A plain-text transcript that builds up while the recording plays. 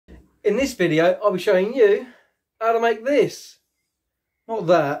In this video, I'll be showing you how to make this. Not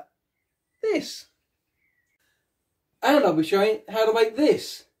that, this. And I'll be showing you how to make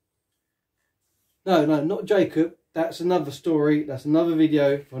this. No, not Jacob. That's another story. That's another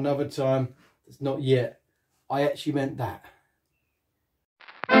video for another time. It's not yet. I actually meant that.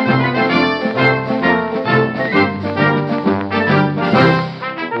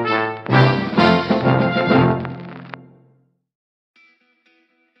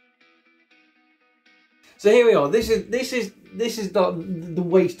 So here we are. This is the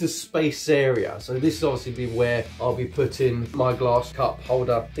waste of space area. So this is obviously be where I'll be putting my glass cup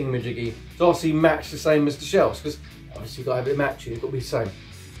holder thingamajiggy to obviously match the same as the shelves, because obviously you've got to have it matching. It's got to be the same.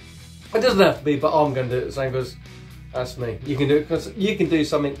 It doesn't have to be, but I'm going to do it the same because that's me. You can do it because you can do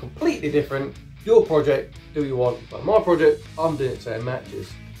something completely different. Your project, do what you want. But my project, I'm doing it so it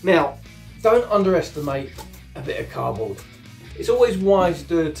matches. Now, don't underestimate a bit of cardboard. It's always wise to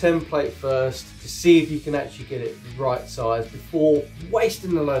do a template first to see if you can actually get it right size before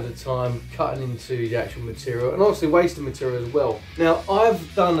wasting a load of time cutting into the actual material, and obviously wasting material as well. Now,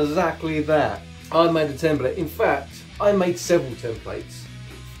 I've done exactly that. I made a template. In fact, I made several templates,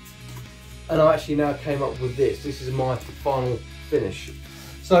 and I actually now came up with this. This is my final finish.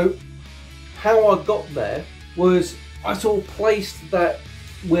 So how I got there was I sort of placed that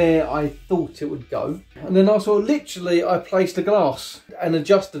where I thought it would go, and then I placed the glass and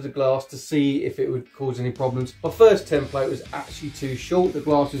adjusted the glass to see if it would cause any problems. My first template was actually too short. The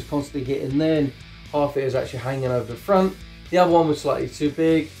glass was constantly hitting there and half it was actually hanging over the front. The other one was slightly too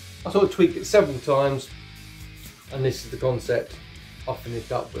big. I sort of tweaked it several times, and this is the concept I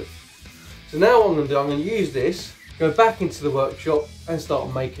finished up with. So now what I'm going to do, I'm going to use this, go back into the workshop and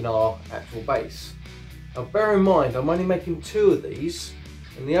start making our actual base. Now bear in mind, I'm only making 2 of these,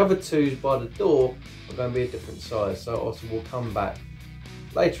 and the other 2 by the door are going to be a different size, so also we'll come back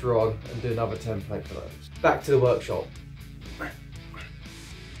later on and do another template for those. Back to the workshop.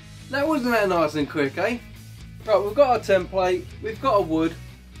 Now wasn't that nice and quick, eh? Right, we've got our template, we've got our wood.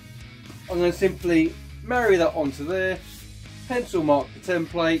 I'm going to simply marry that onto there, pencil mark the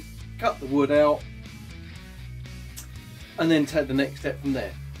template, cut the wood out, and then take the next step from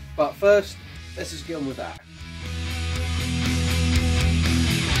there. But first, let's just get on with that.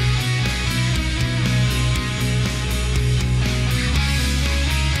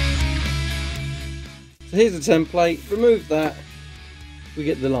 So here's the template, remove that, we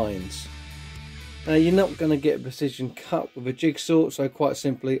get the lines. Now you're not going to get a precision cut with a jigsaw, so quite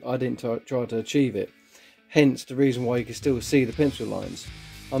simply I didn't try to achieve it. Hence the reason why you can still see the pencil lines.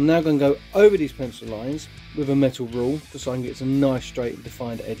 I'm now going to go over these pencil lines with a metal rule just so I can get some nice straight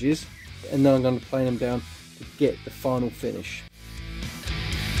defined edges, and then I'm going to plane them down to get the final finish.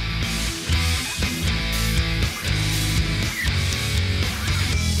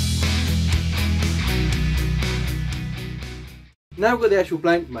 Now we've got the actual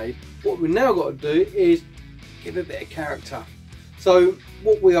blank made, what we've now got to do is give it a bit of character. So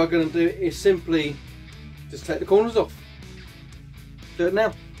what we are going to do is simply just take the corners off. Do it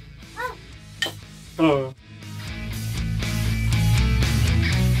now. Oh.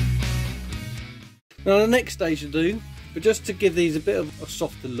 Now the next stage to do, but just to give these a bit of a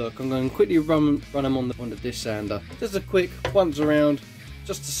softer look, I'm going to quickly run them on the dish sander. Just a quick once around,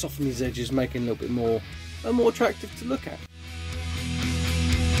 just to soften these edges, making a little bit more attractive to look at.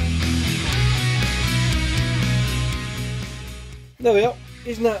 There we are.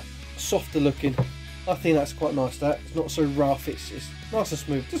 Isn't that softer looking? I think that's quite nice. That it's not so rough. It's nice and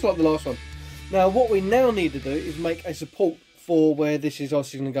smooth, just like the last one. Now what we now need to do is make a support for where this is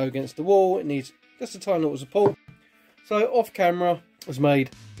obviously going to go against the wall. It needs just a tiny little support. So off camera was made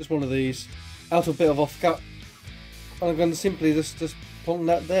just one of these out of a bit of offcut, and I'm going to simply just plonk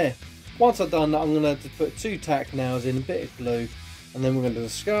that there. Once I've done that, I'm going to put 2 tack nails in, a bit of glue, and then we're going to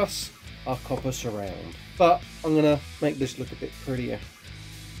discuss our copper surround. But I'm going to make this look a bit prettier.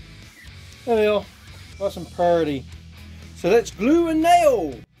 There we are, nice and pretty. So let's glue and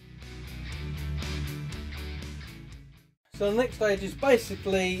nail. So the next stage is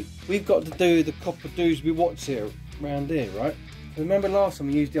basically we've got to do the copper Dewsbury watts here, around here, right? So remember last time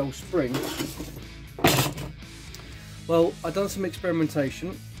we used the old spring? Well, I've done some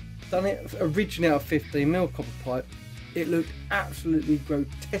experimentation, done it originally out of 15mm copper pipe. It looked absolutely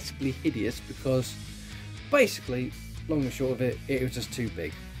grotesquely hideous because basically, long and short of it, it was just too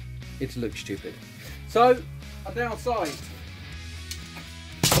big. It looked stupid. So I downsized.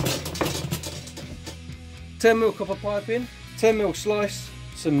 10mm copper pipe in, 10mm slice,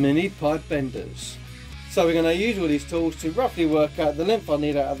 some mini pipe benders. So we're going to use all these tools to roughly work out the length I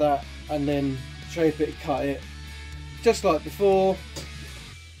need out of that, and then shape it, cut it, just like before.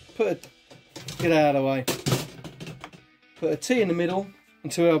 get out of the way. Put a T in the middle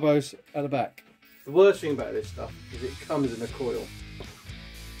and 2 elbows at the back. The worst thing about this stuff is it comes in a coil.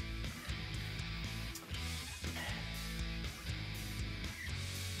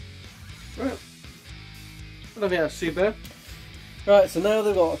 Right. I don't think that's too bad. Right, so now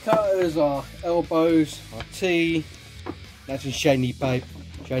they've got our cutters, our elbows, our T. That's in shiny pipe.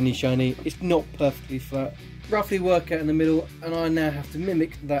 Shiny. It's not perfectly flat. Roughly work out in the middle, and I now have to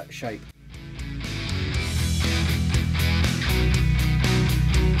mimic that shape.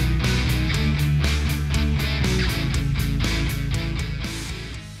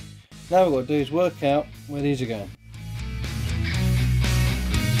 Now what we've got to do is work out where these are going.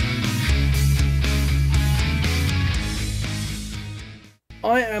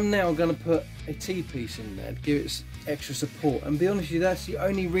 I am now going to put a T-piece in there to give it extra support, and be honest with you, that's the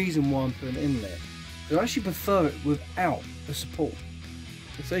only reason why I'm putting it in there. Because I actually prefer it without the support.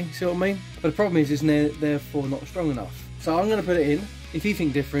 You see what I mean? But the problem is it's therefore not strong enough. So I'm going to put it in. If you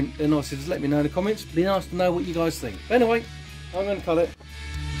think different, then obviously just let me know in the comments. Be nice to know what you guys think. But anyway, I'm going to cut it.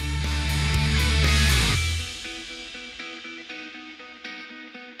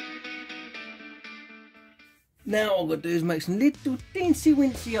 Now all I've got to do is make some little teensy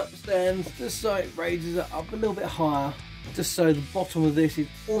wincy upstands just so it raises it up a little bit higher, just so the bottom of this is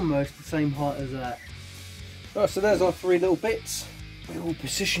almost the same height as that. Right, so there's our 3 little bits. We'll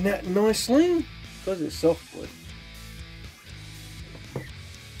position that nicely because it's softwood.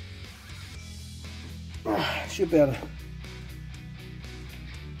 Should be able to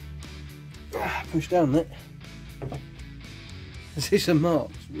push down that. See some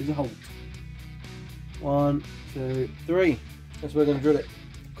marks with a halt. 1, 2, 3. That's where we're going to drill it.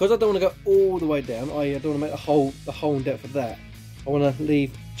 Because I don't want to go all the way down, I don't want to make the hole in depth of that. I want to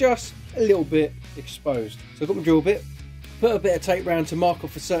leave just a little bit exposed. So I've got my drill bit, put a bit of tape round to mark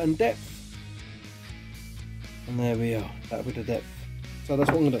off a certain depth. And there we are, that'll be the depth. So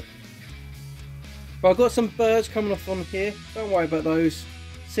that's what I'm going to do. But I've got some burrs coming off on here, don't worry about those.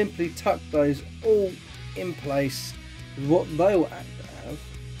 Simply tuck those all in place. What they'll act to have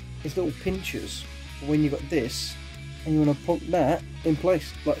is little pinchers. When you've got this and you want to put that in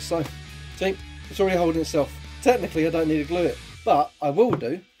place like so. See, it's already holding itself. Technically I don't need to glue it, but I will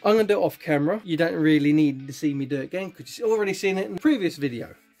do. I'm going to do it off camera. You don't really need to see me do it again because you've already seen it in the previous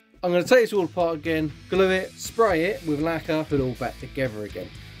video. I'm going to take this all apart again, glue it, spray it with lacquer, put it all back together again.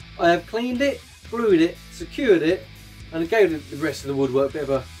 I have cleaned it, glued it, secured it, and I gave the rest of the woodwork a bit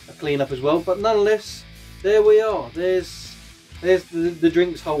of a clean up as well, but nonetheless, there we are. There's the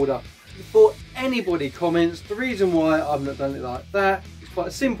drinks holder. Before anybody comments, the reason why I've not done it like that is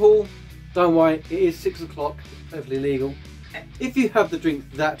quite simple. Don't worry, it is 6 o'clock, it's perfectly legal. If you have the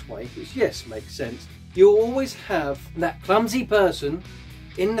drink that way, which yes, makes sense, you'll always have that clumsy person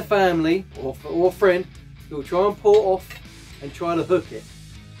in the family or friend who will try and pour off and try to hook it.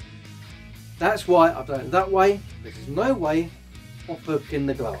 That's why I've done it that way. There's no way of hooking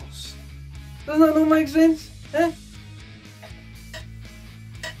the glass. Doesn't that all make sense? Eh?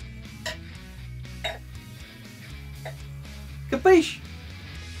 Capiche?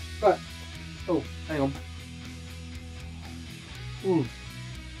 Right. Oh, hang on.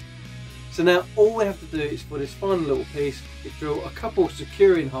 So now all we have to do is for this final little piece is drill a couple of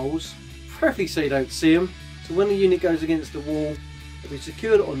securing holes, preferably so you don't see them. So when the unit goes against the wall, it'll be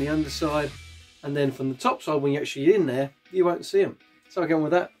secured on the underside, and then from the top side when you're actually in there, you won't see them. So I'll get on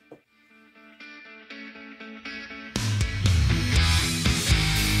with that.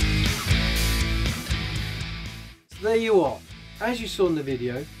 So there you are. As you saw in the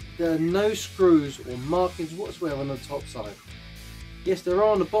video, there are no screws or markings whatsoever on the top side. Yes, there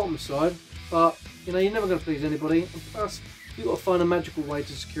are on the bottom side, but you know, you're never going to please anybody, and plus you've got to find a magical way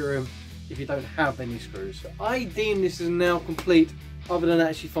to secure them if you don't have any screws. So I deem this is now complete. Other than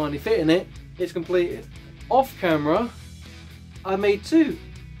actually finally fitting it, it's completed. Off camera, I made 2.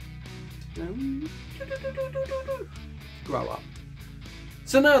 Grow up.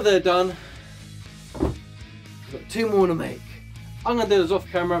 So now they're done, I've got 2 more to make. I'm going to do this off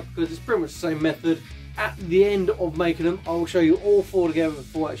camera because it's pretty much the same method. At the end of making them, I will show you all 4 together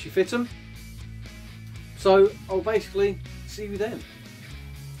before I actually fit them. So I'll basically see you then.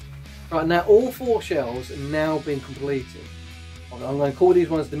 Right, now all 4 shelves are now been completed. I'm going to call these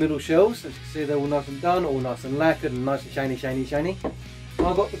ones the middle shelves. As you can see, they're all nice and done, all nice and lacquered and nice and shiny, shiny, shiny. And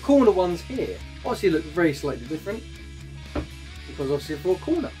I've got the corner ones here. Obviously look very slightly different because obviously I've got a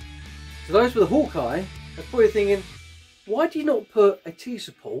corner. So those with the Hawkeye are probably thinking, why do you not put a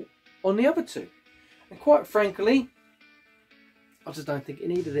T-support on the other 2? And quite frankly, I just don't think it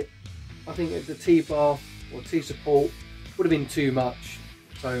needed it. I think the T-bar or T-support would have been too much.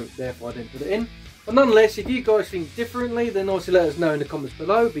 so therefore I didn't put it in. But nonetheless, if you guys think differently, then obviously let us know in the comments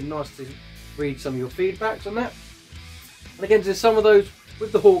below. It'd be nice to read some of your feedbacks on that. And again, there's some of those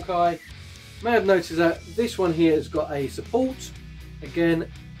with the Hawkeye. You may have noticed that this one here has got a support.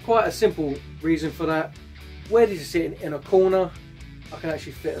 Again, quite a simple reason for that. Where does it sit in a corner? I can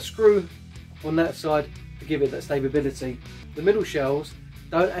actually fit a screw on that side to give it that stability. The middle shelves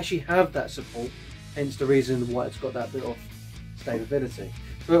don't actually have that support, hence the reason why it's got that bit of stability.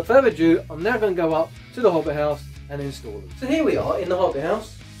 So without further ado, I'm now going to go up to the Hobbit house and install them. So here we are in the Hobbit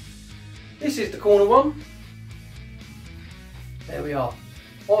house. This is the corner one. There we are.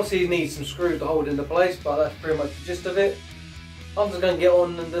 Obviously you need some screws to hold into place, but that's pretty much the gist of it. I'm just going to get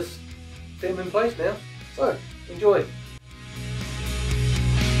on and just fit them in place now. So, enjoy.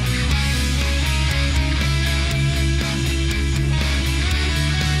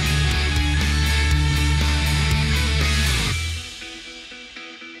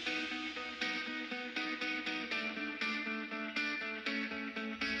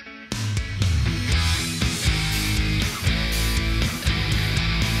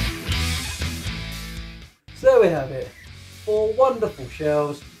 So there we have it, 4 wonderful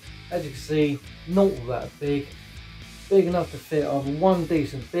shelves. As you can see, not all that big enough to fit either one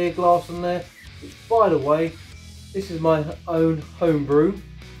decent beer glass on there, which by the way, this is my own home brew.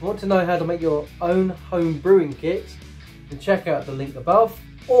 If you want to know how to make your own home brewing kit, then check out the link above,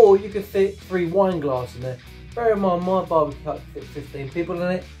 or you can fit 3 wine glasses in there. Bear in mind my barbecue hut can fit 15 people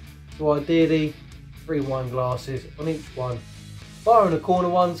in it, so ideally 3 wine glasses on each one. Bar in the corner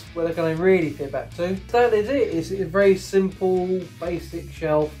ones where they can really fit back to. So that is it. It's a very simple, basic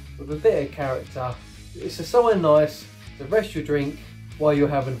shelf with a bit of character. It's just somewhere nice to rest your drink while you're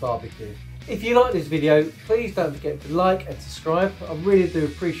having a barbecue. If you like this video, please don't forget to like and subscribe. I really do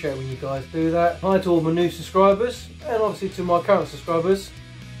appreciate when you guys do that. Hi to all my new subscribers, and obviously to my current subscribers.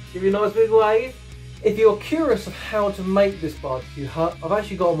 Give you a nice big wave. If you're curious of how to make this barbecue hut, I've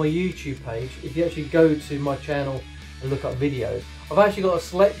actually got on my YouTube page, if you actually go to my channel and look up videos, I've actually got a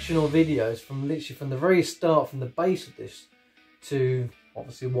selection of videos from literally from the very start, from the base of this to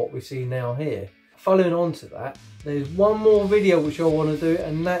obviously what we see now here. Following on to that, there's one more video which I want to do,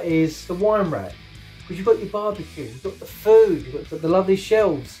 and that is the wine rack. Because you've got your barbecue, you've got the food, you've got the lovely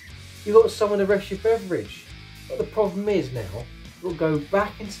shelves, you've got somewhere to rest your beverage. But the problem is now, you've got to go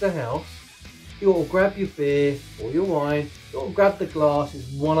back into the house, you've got to grab your beer or your wine, you've got to grab the glass.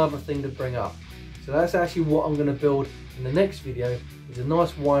 It's one other thing to bring up. So that's actually what I'm going to build in the next video, is a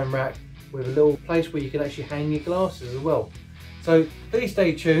nice wine rack with a little place where you can actually hang your glasses as well. So please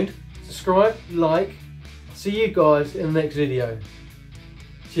stay tuned, subscribe, like. I'll see you guys in the next video.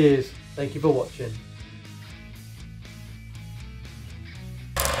 Cheers, thank you for watching.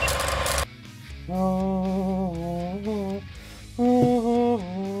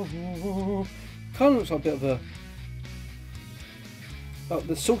 Kind of looks like a bit of a, like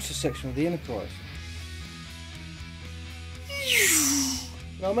the saucer section of the Enterprise.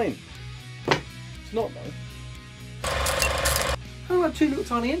 You know what I mean? It's not though. Kind of like 2 little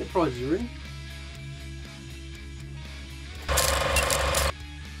tiny Enterprises, really.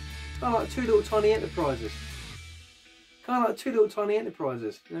 Kind of like 2 little tiny Enterprises. Kind of like 2 little tiny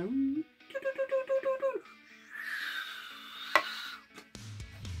Enterprises. You know?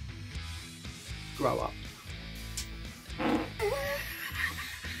 Grow up.